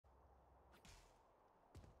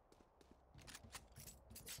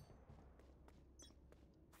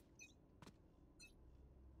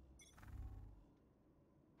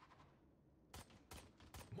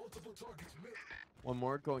One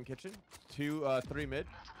more going kitchen. 3 mid.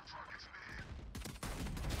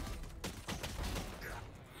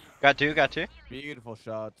 Got two, got two. Beautiful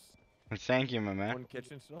shots. Thank you, my man. One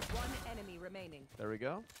kitchen still. One enemy remaining. There we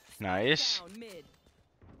go. Nice. Down mid.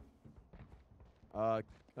 Oh,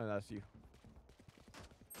 that's you.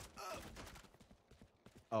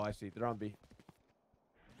 Oh, I see. They're on B.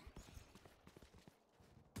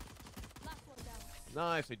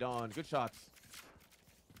 Nicely done. Good shots.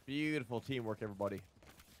 Beautiful teamwork, everybody.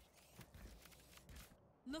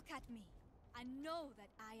 Look at me. I know that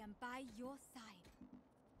I am by your side.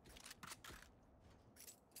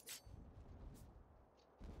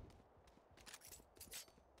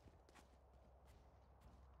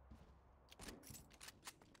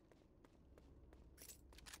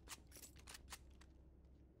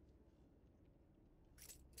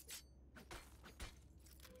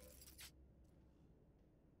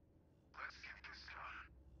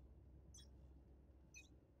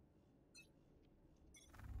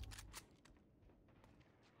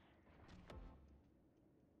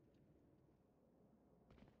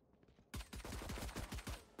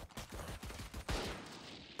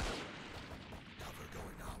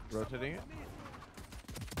 Rotating it.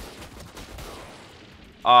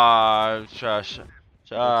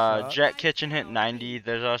 Jet kitchen hit 90.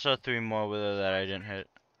 There's also 3 more with her that I didn't hit.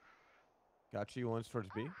 Got you. One's towards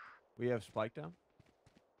B. We have spike down.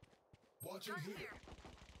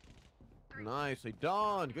 Nicely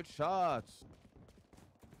done. Good shots.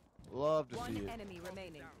 Love to see One it. enemy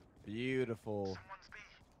remaining. Beautiful.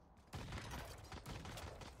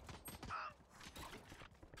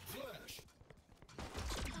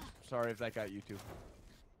 Sorry if that got you too.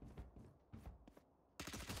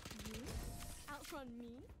 You outrun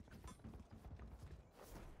me?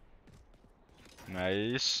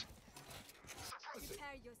 Nice.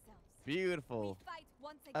 Prepare yourselves. Beautiful. We fight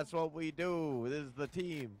once again. That's what we do. This is the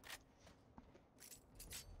team.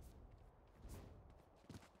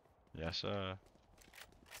 Yes, sir.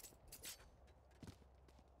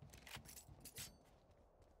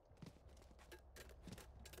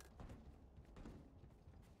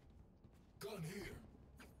 Gun here.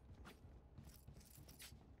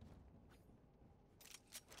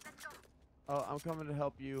 Oh, I'm coming to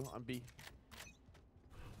help you on B.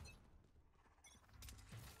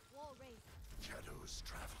 Wall raised. Shadows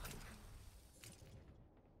traveling.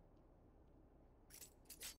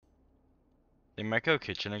 They might go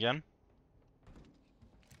kitchen again.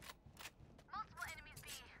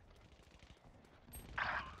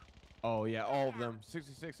 Oh yeah, all of them.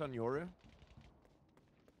 66 on Yoru.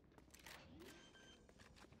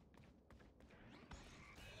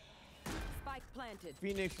 Spike planted.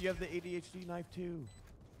 Phoenix, you have the ADHD knife too.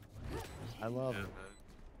 I love it.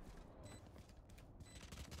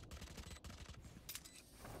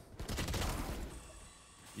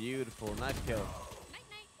 Beautiful. Nice kill. Night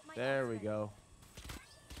night. My There we ultimate. go.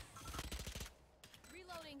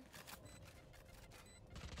 Reloading.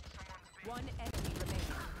 One enemy remaining.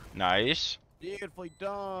 Nice. Beautifully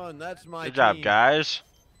done. That's my Good job, team. guys.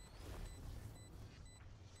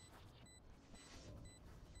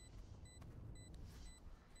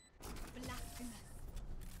 Blasphemous.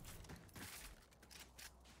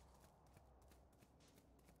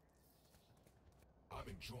 I'm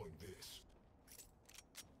enjoying this.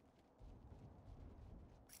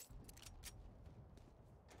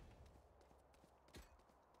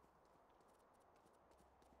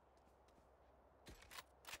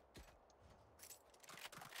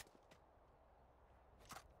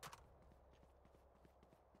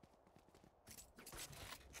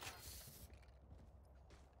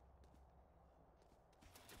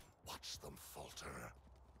 Watch them falter.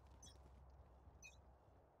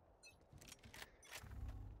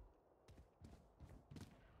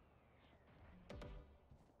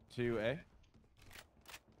 2A.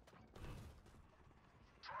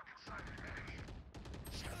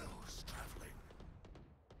 Shadows traveling.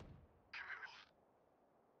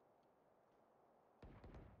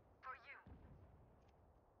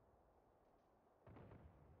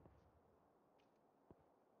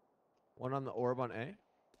 One on the orb on A. They're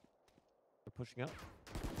pushing up.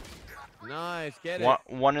 Nice. Get it.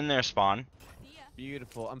 One in their spawn. See ya.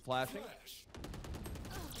 Beautiful. I'm flashing. Flash.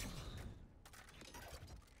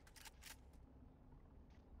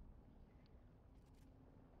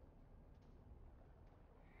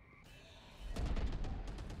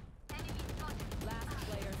 Last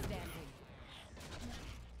player standing.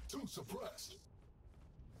 Two suppressed.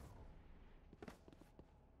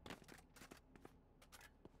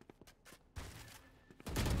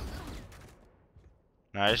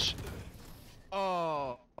 Nice.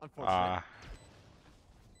 Oh, unfortunate.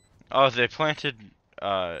 Oh, they planted No,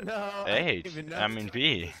 I didn't A. even I know. mean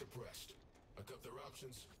B. They're suppressed. I cut their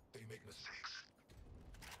options. They make mistakes.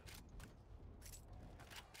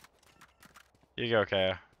 You go,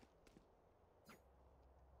 Kaya.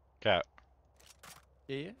 Cat.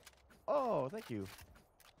 Yeah. Oh, thank you.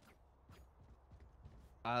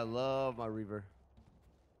 I love my Reaver.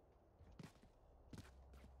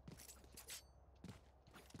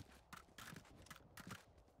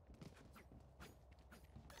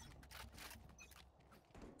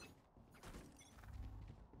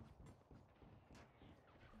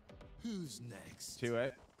 Who's next?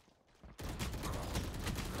 2A.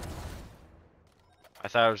 I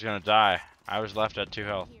thought I was gonna die. I was left at 2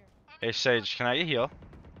 health. Hey Sage, can I get heal?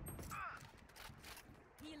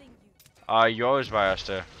 Healing you. You always buy us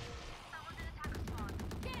too.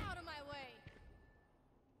 Get out of my way.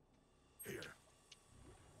 Here.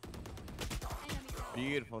 Enemy down.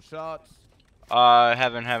 Beautiful shots.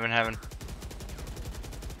 Heaven.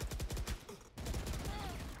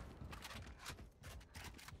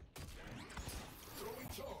 Throwing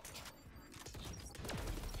charge.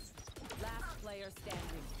 Last player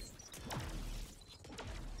standing.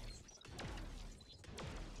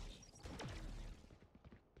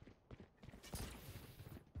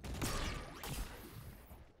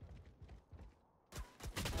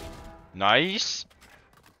 Nice.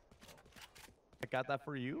 I got that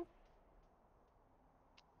for you.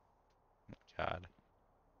 God.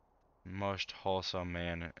 Most wholesome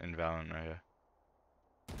man in Valorant right here.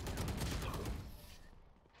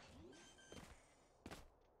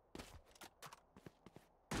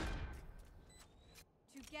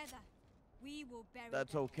 Together, we will bury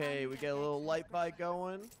That's them okay. We under get a their little light covers. fight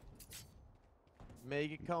going.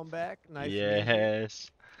 Make it come back. Nice. and easy.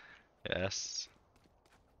 Yes. Yes.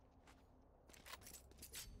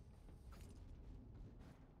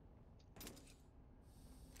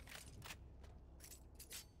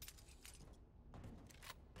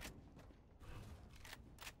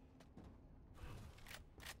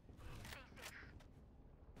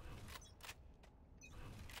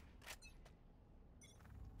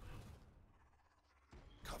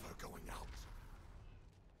 Cover going out.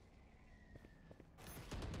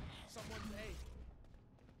 Someone's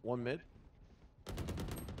A. One mid.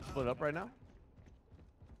 Split up right now.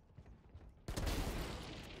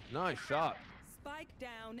 Nice shot. Spike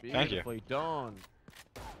down. Thank you. Beautifully done.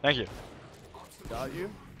 Thank you. Got you.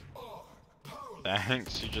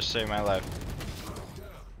 Thanks, you just saved my life.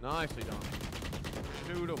 Nicely done.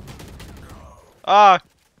 Shoot him. Ah!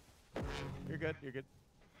 You're good. You're good.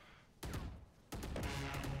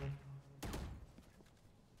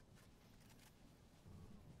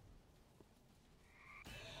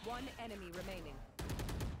 One enemy remaining.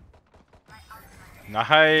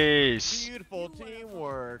 Nice! Beautiful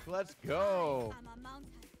teamwork. Let's go. I'm a mountain.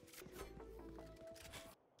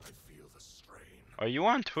 I feel the strain. Are you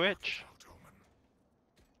on Twitch?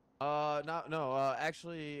 Omen. No.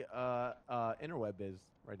 Actually, Interweb is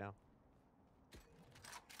right now.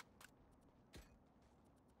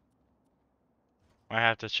 I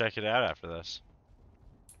have to check it out after this.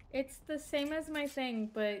 It's the same as my thing,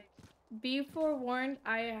 but be forewarned,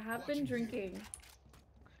 I have been drinking.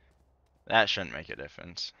 That shouldn't make a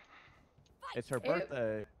difference. It's her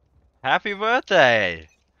birthday. Happy birthday!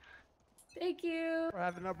 Thank you. We're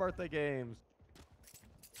having our birthday games.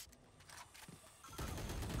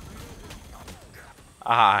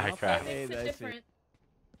 Ah, Okay. crap. Hey, Makes it I see. different.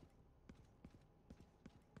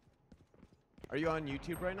 Are you on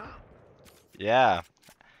YouTube right now? Yeah.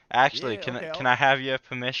 Actually, Yeah, can okay, can I have your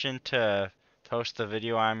permission to post the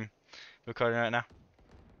video I'm recording right now?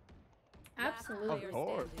 Absolutely. Last player Of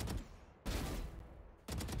course. standing.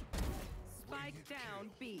 Spike down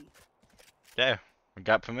B. Yeah, we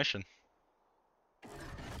got permission. No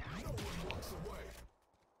one walks away.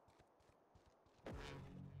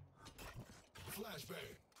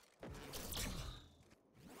 Flashbang.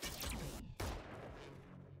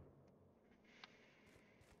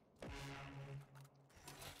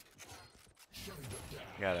 Shutting them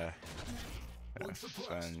down. Gotta One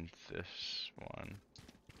suppressed. send this one.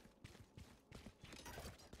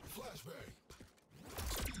 Flashbang.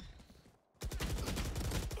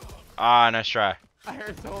 Ah, nice try. I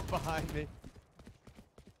heard someone behind me.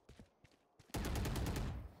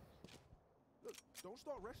 Look, don't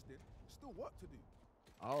start resting. Still work to do.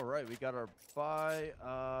 All right, we got our buy.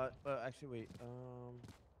 Actually, wait.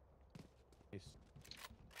 Nice.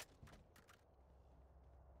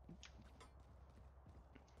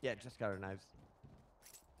 Yeah, just got our knives.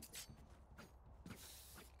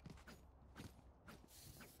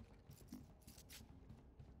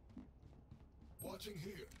 Watching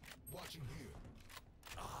here. Watching here.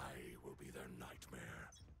 I will be their nightmare.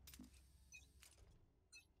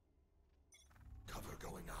 Cover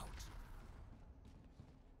going out.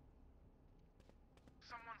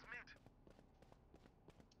 Someone's mid.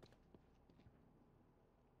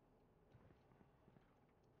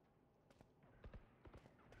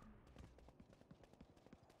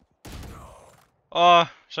 Oh,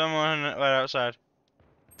 someone right outside.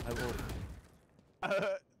 I will.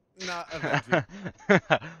 Not avenge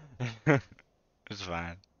you. It's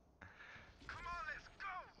fine. Come on, let's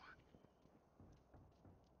go.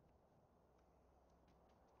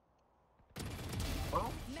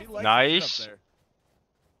 Well, she likes Nice. to sit up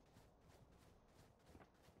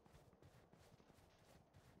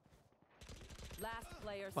there. Last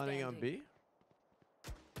player Planning on standing. B.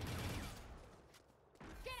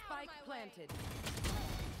 Spike planted.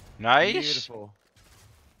 Nice. Beautiful.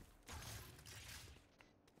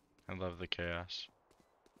 I love the chaos.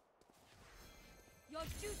 Your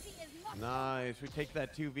duty is not Nice. We take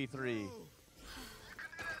that 2v3.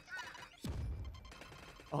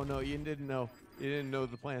 Oh no, you didn't know. You didn't know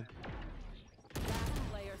the plan.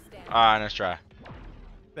 Last player standing. Ah, nice try.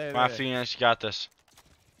 There, My there. Phoenix, you got this.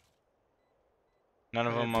 None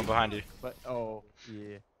of There, them are big behind you. But oh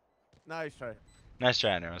yeah. Nice try. Nice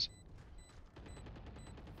try, anyways.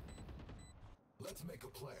 Let's make a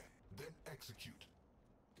play, then execute.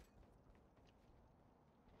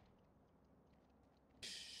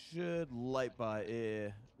 Should light buy. Yeah.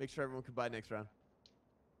 Make sure everyone can buy next round.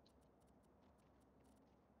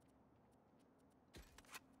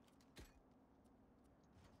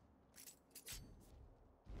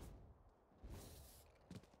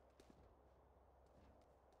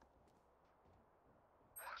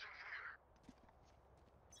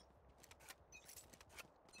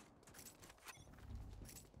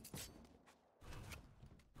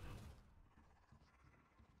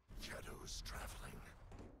 Shadows traveling.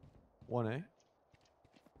 1A.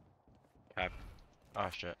 Copy. Oh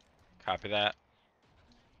shit. Copy that.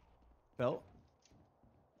 Belt.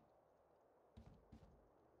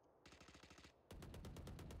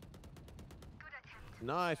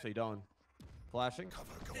 Nice, are you done? Flashing. Cover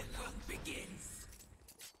going out.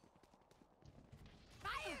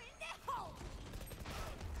 fire in the hole.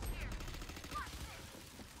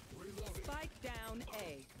 Spike down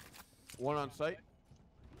A. One on site.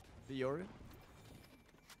 The Yori.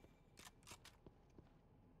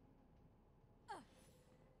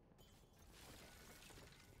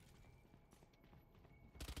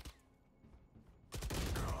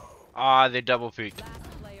 Ah, they double peeked.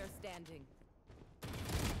 Last player standing.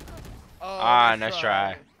 Oh, Ah, nice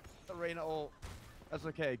try. The Reyna ult. That's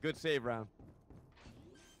okay. Good save round.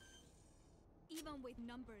 Even with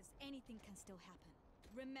numbers, anything can still happen.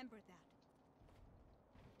 Remember that.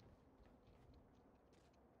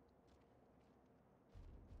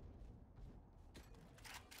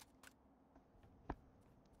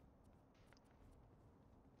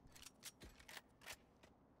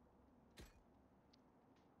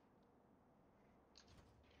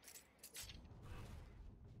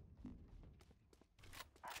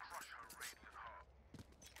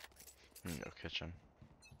 No kitchen.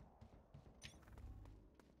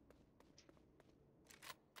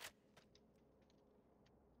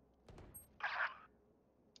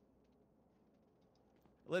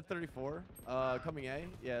 Lit 34. Coming A.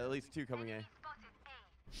 Yeah, at least 2 coming A.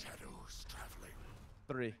 Shadows traveling.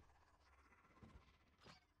 3.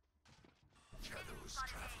 Shadows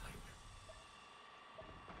traveling.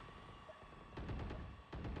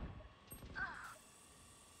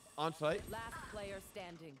 On site. Last player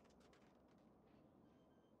standing.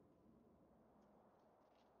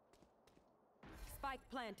 Spike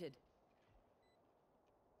planted.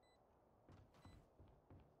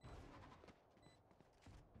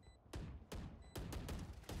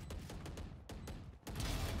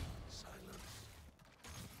 Silence.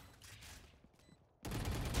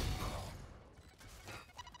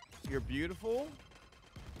 You're beautiful.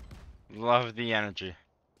 Love the energy.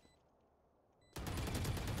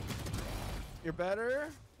 You're better.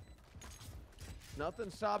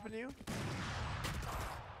 Nothing stopping you.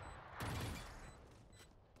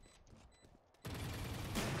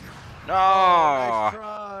 No. Nice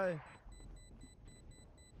try.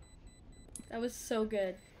 That was so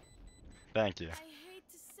good. Thank you. I hate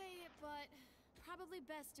to say it, but probably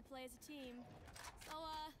best to play as a team. So,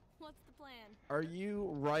 what's the plan? Are you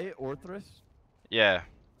right, Orthrus? Yeah.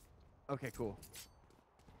 Okay, cool.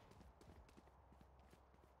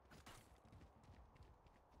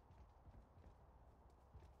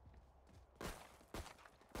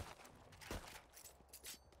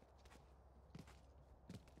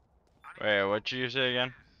 Wait, what'd you say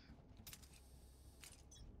again?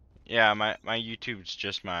 Yeah, my YouTube's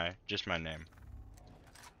just my name.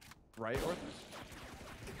 Right, Orthus?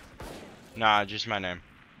 Nah, just my name.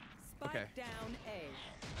 Spike Okay. down A.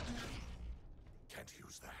 Can't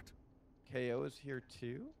use that. KO is here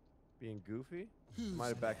too, being goofy. Might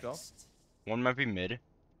have backed off. One might be mid.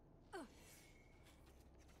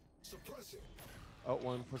 Suppressing. Oh,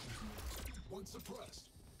 one pushing. One suppressed.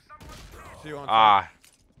 Two on. Ah,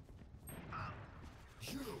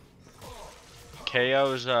 You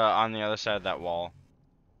KO's on the other side of that wall.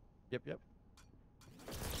 Yep, yep.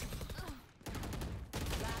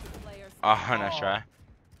 Last player Oh, standing. nice try.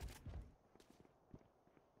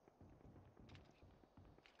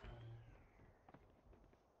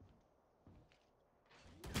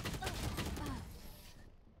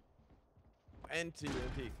 NT.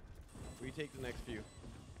 We take the next few.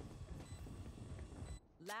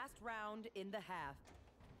 Last round in the half.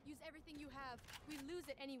 Use everything you have. We lose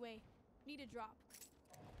it anyway. Need a drop.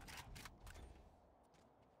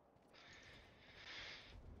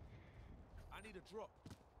 I need a drop.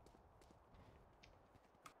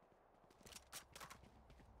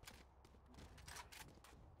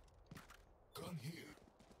 gun here.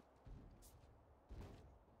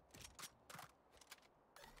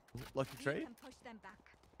 Lucky We trade. can push them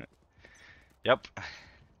back. Yep.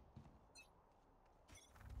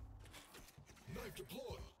 Knife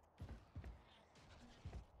deployed.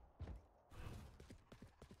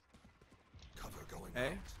 Cover going A.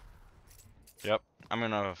 out. Yep. I'm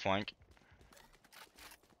gonna have a flank.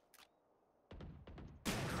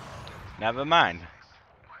 Never mind.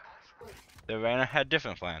 The Reyna had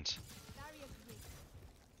different plans. Barrier's weak.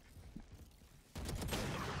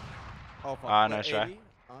 Oh, fuck. Ah, But nice try. 80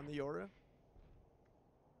 on the Aura.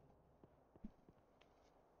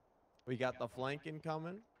 We got the flank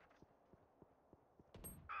incoming.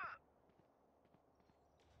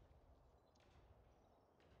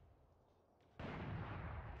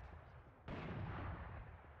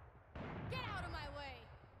 Get out of my way.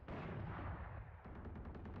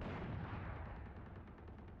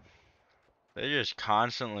 They're just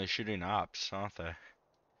constantly shooting ops, aren't they?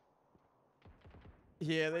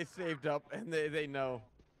 Yeah, they saved up and they know.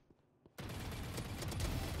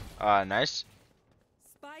 Nice.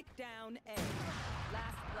 Spike down A.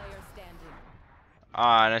 Last player standing.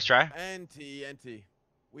 Nice try. NT.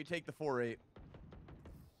 We take the 4-8.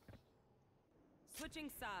 Switching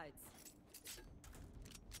sides.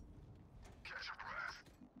 Catch your breath.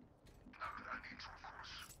 Now that I need to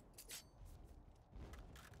force.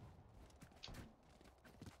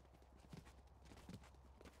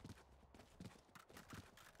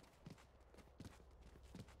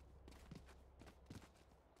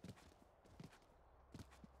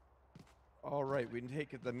 All right, we can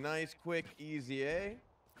take it the nice, quick, easy A.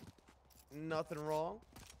 Nothing wrong.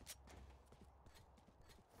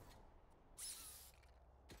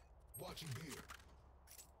 Watching here.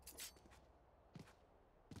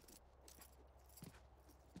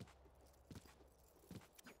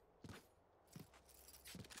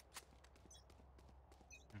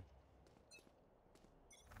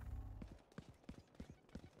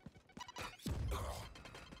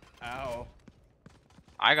 Ow.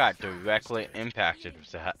 I got directly impacted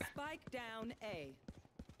with that. Spike down A.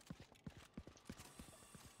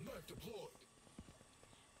 Knife deployed.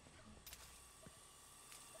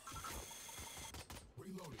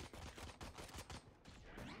 Reloading.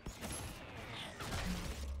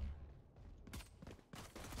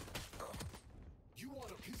 You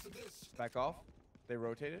want a piece of this? Back off. They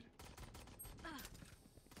rotated.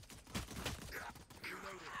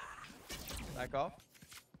 Back off.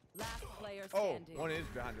 Last player Oh, standing. one is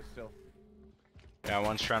behind us still. Yeah,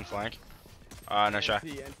 one's trying to flank. Nice try.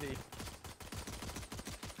 NT.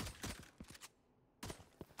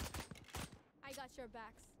 I got your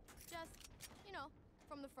backs. Just, you know,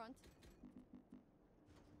 from the front.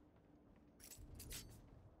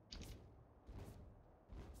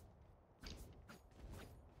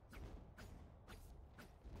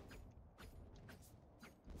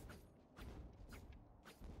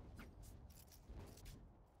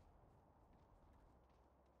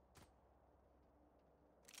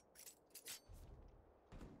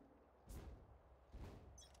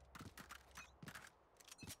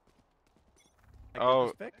 I get Oh.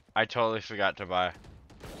 this pick. I totally forgot to buy.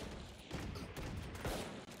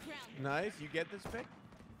 Ground. Nice, you get this pick.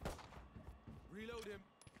 Reload him.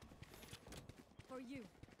 For you.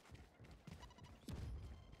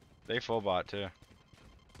 They full bot too.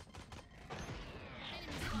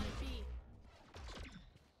 Enemy spotted B.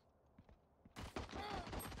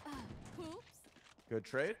 Oops. Good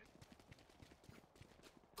trade.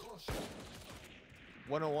 Caution.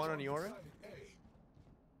 101 on Yora.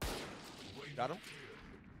 A. Got him.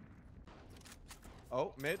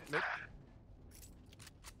 Oh, mid.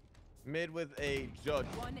 Mid with a judge.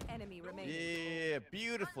 One enemy remaining. Yeah,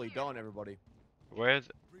 beautifully done, everybody. Where's?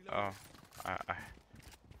 Oh, I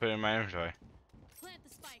put it in my inventory. Plant the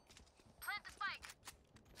spike. Plant the spike.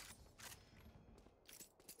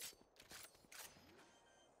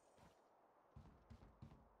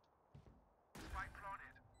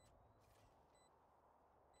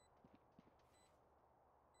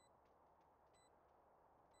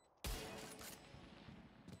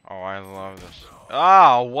 Oh, I love this.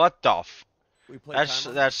 Oh, what the f? We play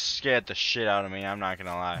That scared the shit out of me. I'm not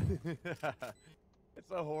gonna lie.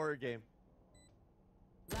 It's a horror game.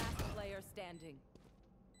 Last player standing.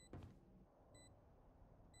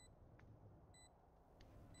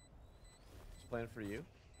 It's playing for you,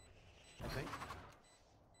 I think.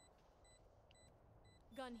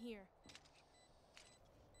 Gun here.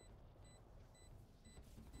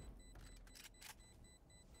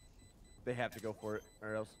 They have to go for it,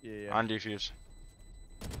 or else. Yeah. On defuse.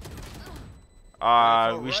 That's We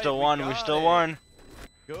alright, still we won. We got still it. won.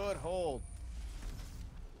 Good hold.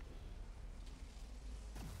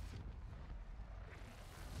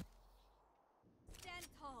 Stand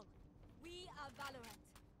tall. We are valorant.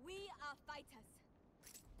 We are fighters.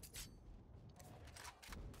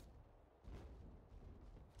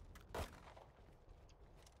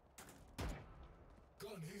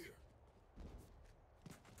 Gun here.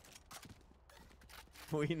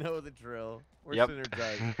 We know the drill. We're Yep.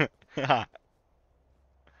 synergized.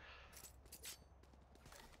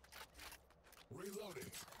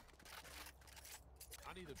 Reloading.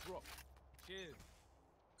 I need a drop. Cheers.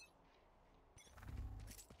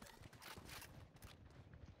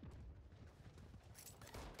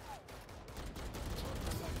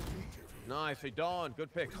 Nice, hey Dawn,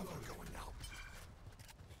 good pick. Cover going out.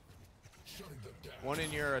 Shutting them down. One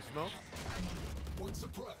in your smoke. One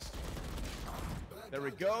suppressed. There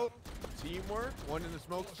we go. Teamwork. One in the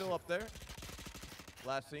smoke, still up there.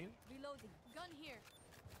 Last scene. Reloading. Gun here.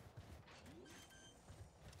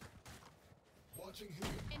 Watching here.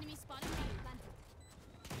 Enemy spotted.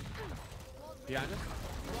 Planted. Behind us.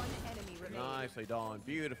 One enemy remaining. Nice, hey Dawn.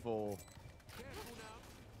 Beautiful. Careful now.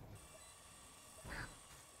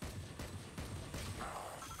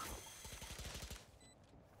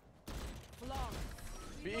 Flawless.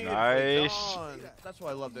 Beautifully Nice. done. That's what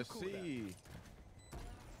I love to see.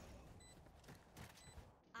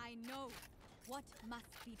 I know what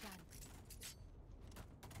must be done.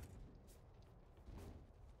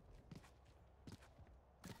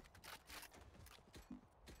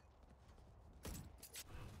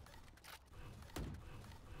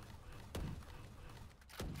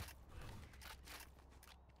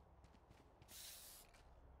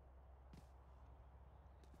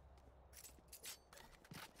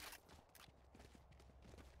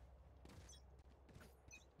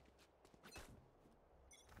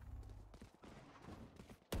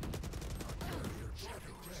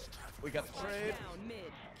 We got the trade. Down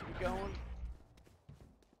mid. Keep going.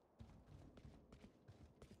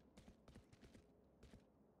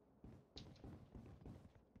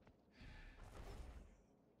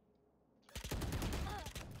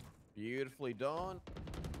 Beautifully done.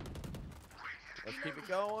 Let's keep it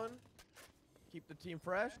going. Keep the team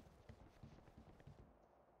fresh.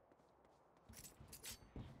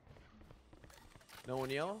 No one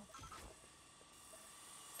yellow.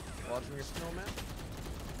 Watching your snowman.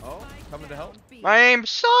 Oh, coming to help. B. My aim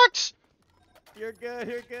sucks. You're good.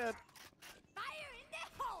 You're good. Fire in the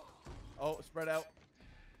hole! Oh, spread out.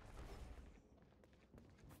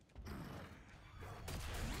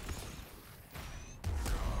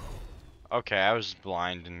 Okay, I was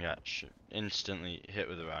blind and got instantly hit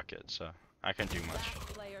with a rocket, so I couldn't do much. Last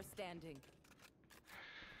player standing.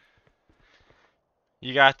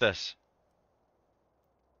 You got this.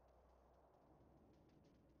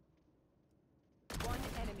 One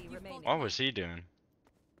enemy remaining. What was he doing?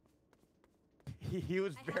 He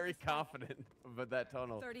was very confident about that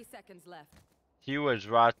tunnel. 30 seconds left. He was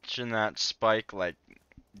watching that spike like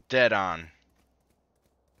dead on.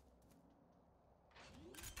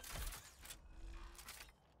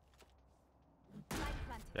 Spike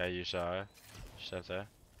planted. Yeah, you saw it. Sat there.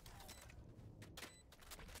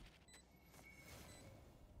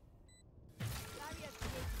 Barrier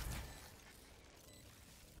created.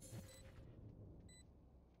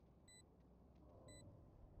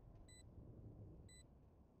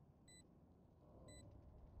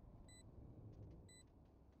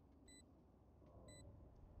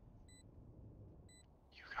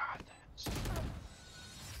 You got this.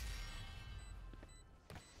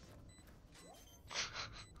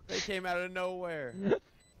 They came out of nowhere.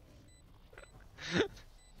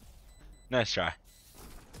 Nice try.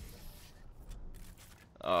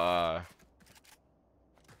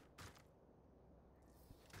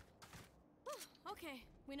 Okay,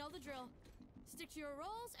 we know the drill. Stick to your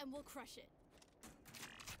roles and we'll crush it.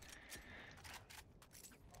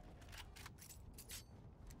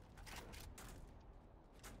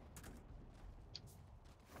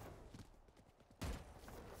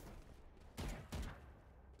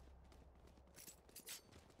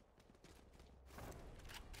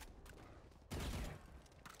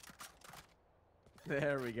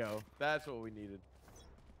 There we go. That's what we needed.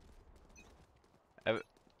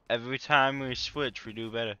 Every time we switch, we do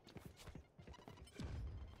better.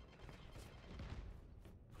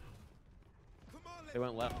 Come on, They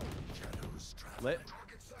went left. Lit.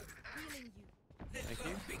 Thank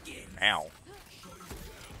you. Ow.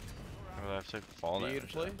 Oh, I have to fall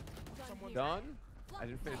damage. Beautifully. Done. I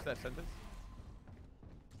didn't finish that sentence.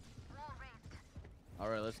 All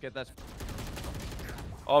right, let's get that.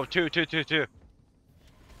 Oh, two.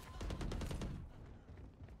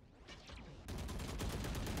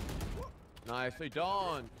 Nicely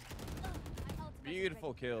done.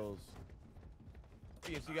 Beautiful kills.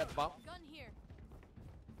 You got the bomb. Gun here.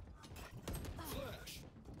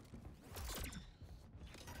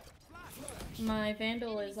 My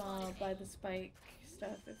Vandal is by the spike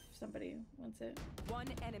stuff if somebody wants it. One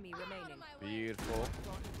enemy remaining. Beautiful.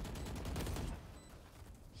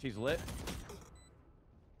 She's lit.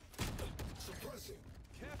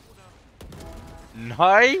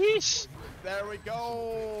 Nice. There we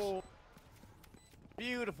go.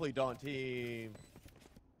 Beautifully done, team.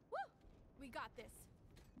 Woo! We got this.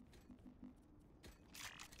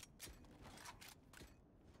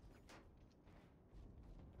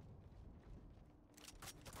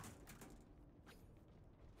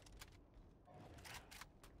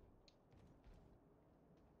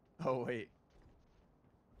 Oh wait.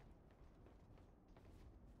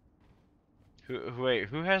 Wait,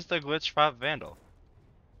 who has the glitch pop Vandal?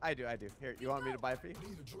 I do. Here, you want me to buy for you?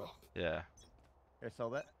 Need a drop. Yeah. Here, sell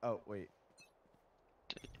that. Oh wait.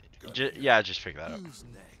 Yeah, just pick that up. Who's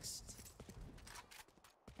next?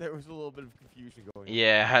 There was a little bit of confusion going on.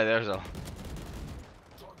 Yeah, there's a.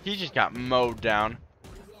 He just got mowed down.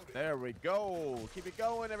 There we go. Keep it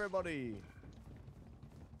going, everybody.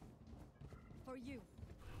 For you.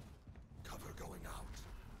 Cover going out.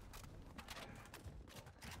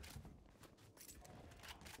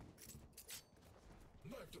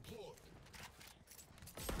 Knife deployed.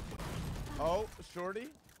 Oh, shorty.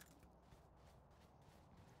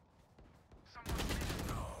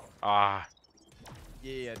 Ah,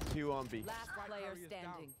 Yeah, 2 on B. Last player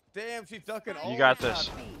standing. Damn, she's ducking all you got the this.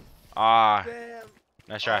 shots. Ah, Damn.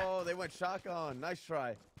 nice try. Oh, they went shotgun. Nice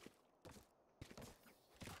try.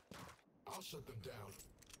 I'll shut them down.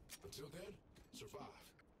 Until then, survive.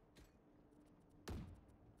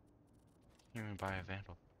 Can't even buy a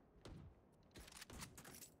Vandal.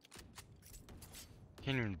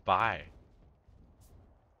 Can't even buy.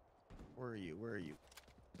 Where are you? Where are you?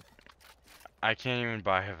 I can't even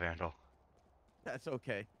buy a Vandal. That's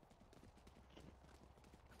okay.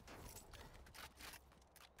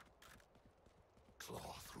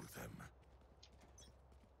 Claw through them.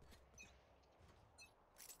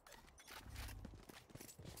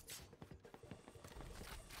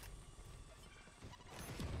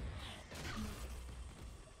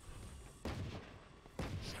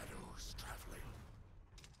 Shadows traveling.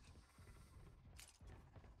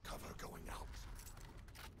 Cover going out.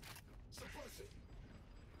 Suppressing.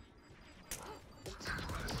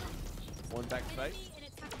 One back side. Enemy in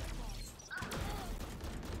attack spawn.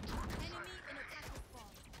 Enemy in attack spawn.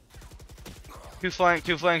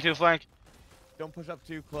 Two flank. Don't push up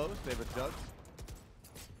too close. They have a judge.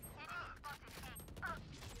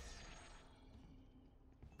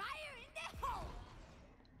 Fire in the hole.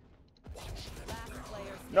 Last player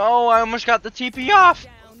standing. No, I almost got the TP off.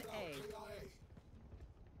 Down A.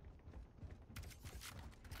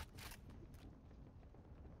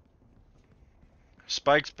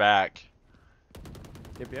 Spike's back.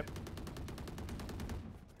 Yep.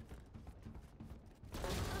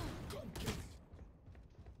 Gun killing.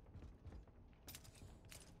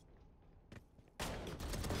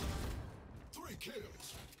 Three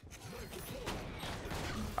kills. Knife deployed.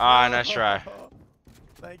 Ah, nice try.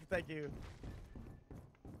 Thank you.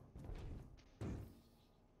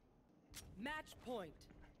 Match point.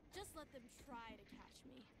 Just let them try to catch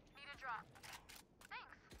me.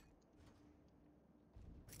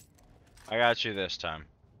 I got you this time.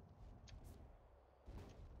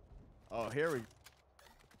 Oh, here we.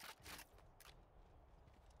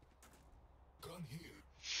 Gun here.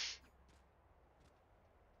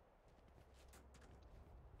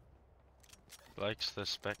 likes the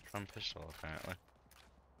Spectrum pistol, apparently.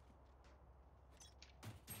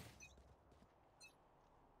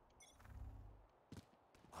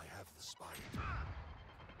 I have the spike.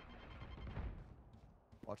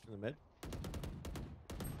 Watching the mid.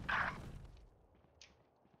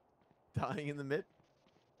 Dying in the mid.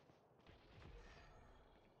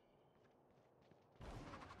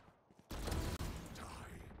 Die.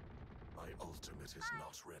 My ultimate is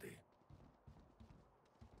not ready.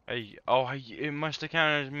 Hey, oh, it must have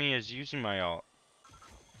counted me as using my ult.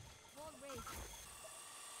 Wall raised.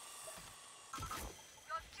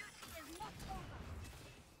 Your duty is not over.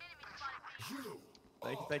 You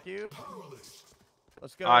Thank you, thank you. powerless.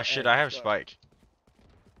 Let's go. Ah, shit, A, I have let's go. spike.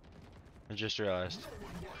 I just realized.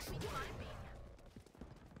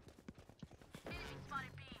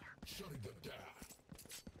 Shutting them down.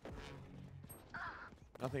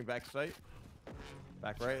 Nothing back sight.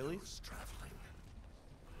 Back right at least. Who's traveling?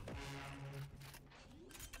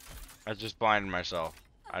 I just blinded myself.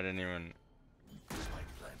 I didn't even.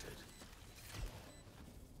 Spike planted.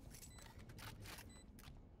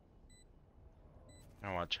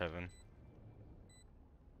 I watch heaven.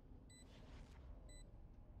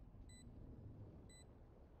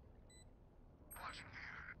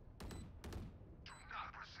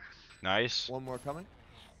 Nice. One more coming.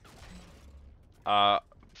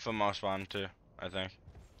 For most spawn too, I think.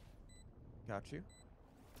 Got you.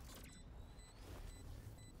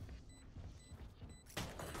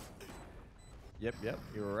 Yep, yep.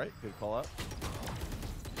 You were right. Good call out.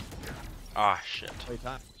 Ah, shit. Play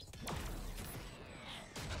time.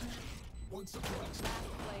 One surprise. Last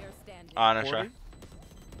player standing. Ah, nice try.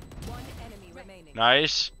 40. One enemy remaining.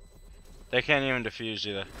 Nice. They can't even defuse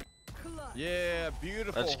either. Clutch. Yeah,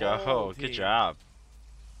 beautiful. Let's go. hold, Good team. job.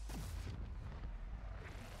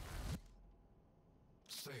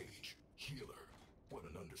 Sage. Healer. What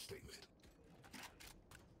an understatement.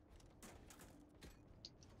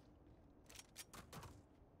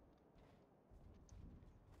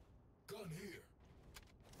 Gun here.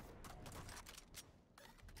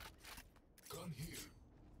 Gun here.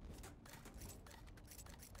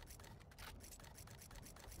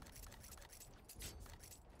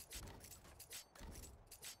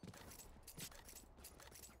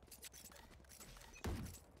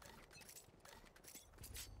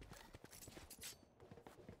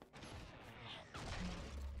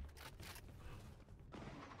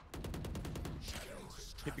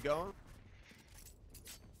 Shadows. Keep it going.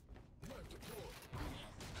 Knife deployed.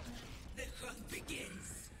 The hunt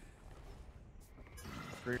begins.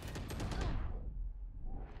 Great.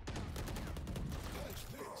 Catch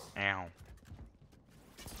this. Ow.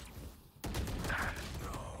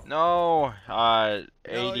 No.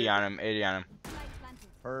 80 on him. 80 on him. Spike planted.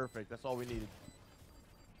 Perfect. That's all we needed.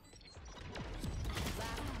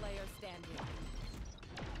 Last player standing.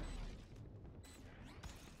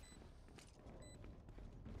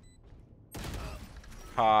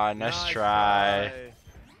 Ah, nice try.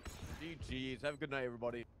 GG's. Have a good night,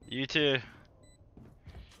 everybody. You too.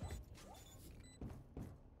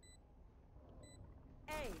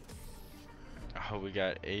 A. Oh, we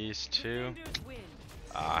got Ace too. Defenders win.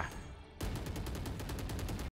 Ah.